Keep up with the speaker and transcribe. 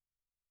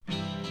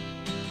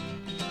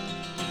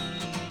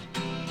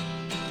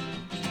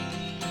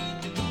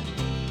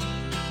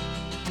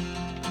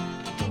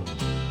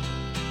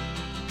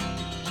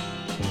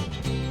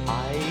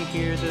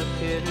hear the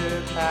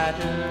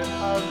pitter-patter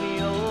of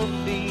your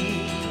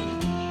feet.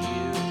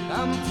 You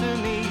come to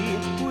me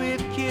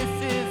with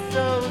kisses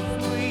so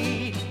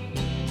sweet.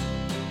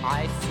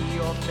 I see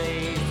your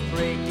face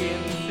break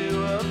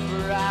into a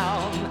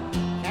frown.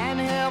 Can't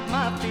help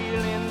my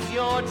feelings,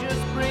 you're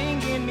just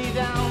bringing me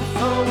down.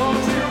 So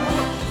won't you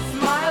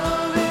smile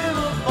a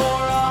little for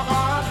a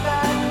heart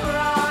that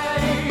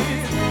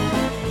cries?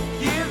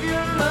 Give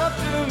your love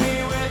to me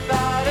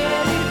without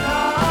any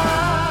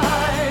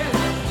ties.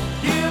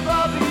 Give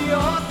up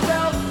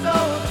yourself so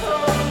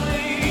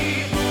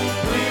totally.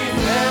 Please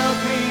help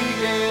me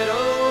get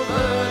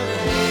over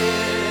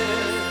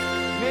this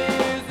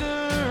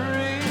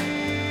misery.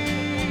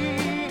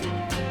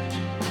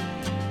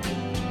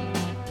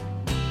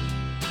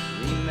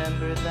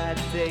 Remember that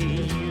day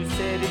you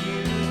said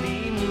you'd be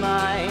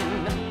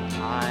mine.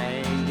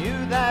 I knew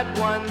that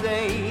one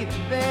day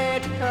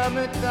there'd come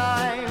a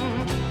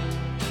time.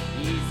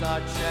 These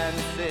are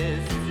chances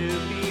two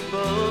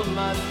people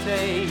must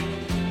take.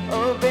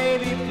 Oh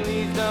baby,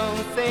 please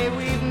don't say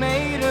we've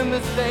made a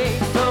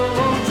mistake.